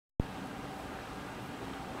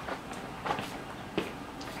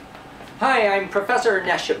Hi, I'm Professor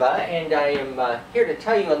Neshaba, and I am here to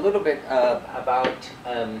tell you a little bit about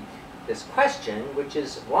this question, which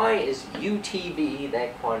is why is UTV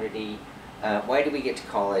that quantity, why do we get to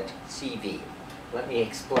call it CV? Let me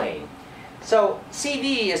explain. So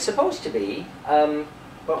CV is supposed to be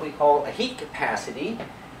what we call a heat capacity.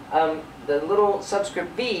 The little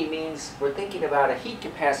subscript V means we're thinking about a heat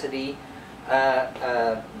capacity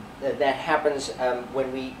that happens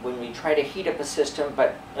when we try to heat up a system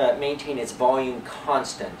but maintain its volume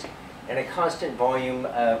constant. And a constant volume,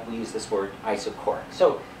 we use this word isochoric.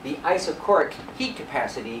 So the isochoric heat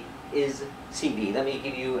capacity is CV. Let me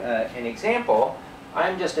give you an example.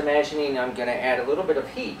 I'm just imagining I'm going to add a little bit of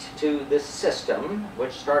heat to this system,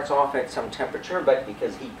 which starts off at some temperature, but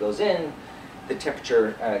because heat goes in, the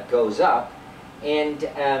temperature goes up. And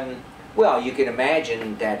well, you can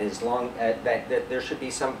imagine that as long that there should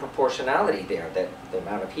be some proportionality there, that the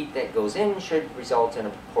amount of heat that goes in should result in a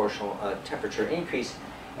proportional temperature increase.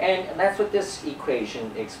 And that's what this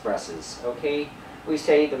equation expresses, okay? We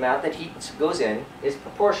say the amount that heat goes in is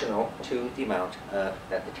proportional to the amount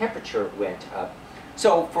that the temperature went up.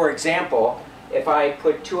 So, for example, if I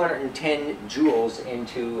put 210 joules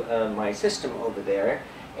into my system over there,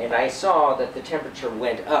 and I saw that the temperature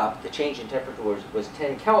went up, the change in temperature was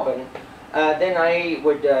 10 Kelvin, then I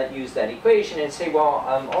would use that equation and say, well,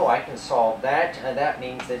 oh, I can solve that. That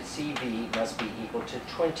means that CV must be equal to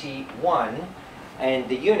 21, and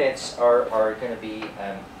the units are going to be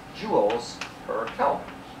joules per Kelvin.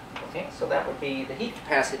 Okay, so that would be the heat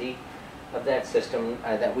capacity of that system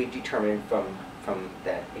that we determined from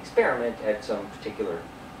that experiment at some particular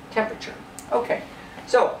temperature. Okay,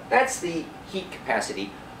 so that's the heat capacity.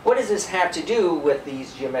 What does this have to do with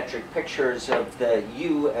these geometric pictures of the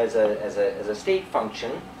U as a state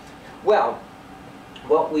function? Well,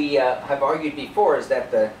 what we have argued before is that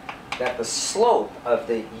the slope of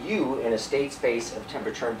the U in a state space of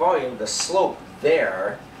temperature and volume, the slope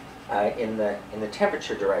there in the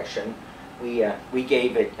temperature direction, we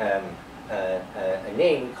gave it a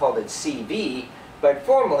name. We called it CV. But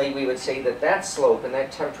formally, we would say that that slope in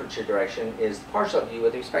that temperature direction is the partial v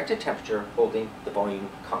with respect to temperature holding the volume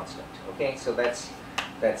constant. Okay, so that's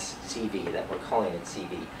CV, that we're calling it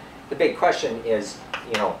CV. The big question is,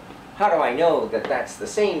 you know, how do I know that that's the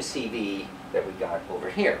same CV that we got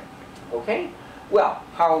over here? Okay, well,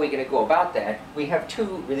 how are we going to go about that? We have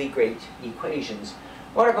two really great equations.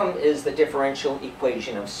 One of them is the differential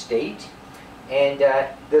equation of state. And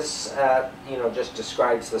this, you know, just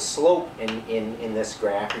describes the slope in this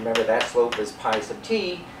graph. Remember, that slope is pi sub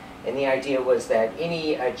t, and the idea was that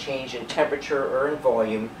any change in temperature or in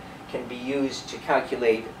volume can be used to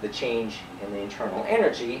calculate the change in the internal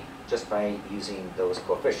energy just by using those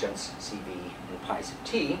coefficients, CV and pi sub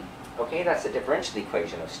t. Okay, that's the differential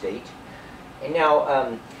equation of state. And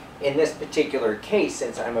now, in this particular case,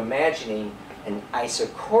 since I'm imagining an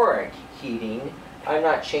isochoric heating, I'm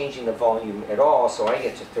not changing the volume at all, so I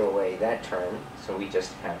get to throw away that term. So we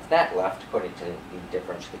just have that left, put it to the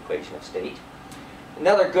differential equation of state.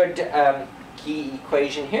 Another good key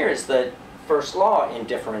equation here is the first law in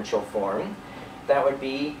differential form. That would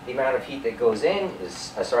be the amount of heat that goes in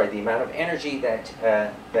is, the amount of energy that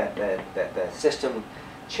the system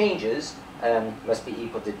changes must be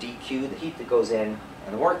equal to dQ, the heat that goes in,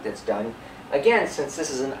 and the work that's done. Again, since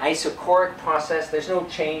this is an isochoric process, there's no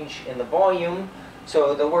change in the volume.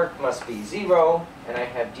 So the work must be 0, and I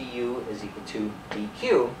have du is equal to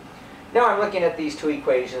dq. Now I'm looking at these two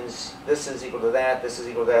equations. This is equal to that, this is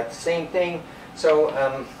equal to that, the same thing. So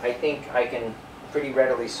I think I can pretty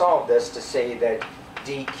readily solve this to say that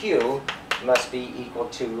dq must be equal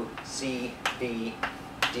to cv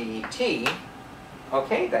dt.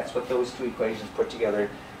 Okay, that's what those two equations put together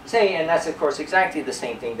say, and that's of course exactly the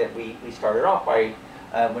same thing that we started off by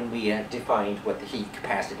when we defined what the heat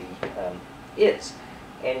capacity is.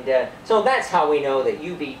 And so that's how we know that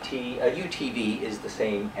UTV is the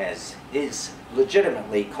same as is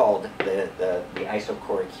legitimately called the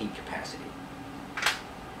isochoric heat capacity.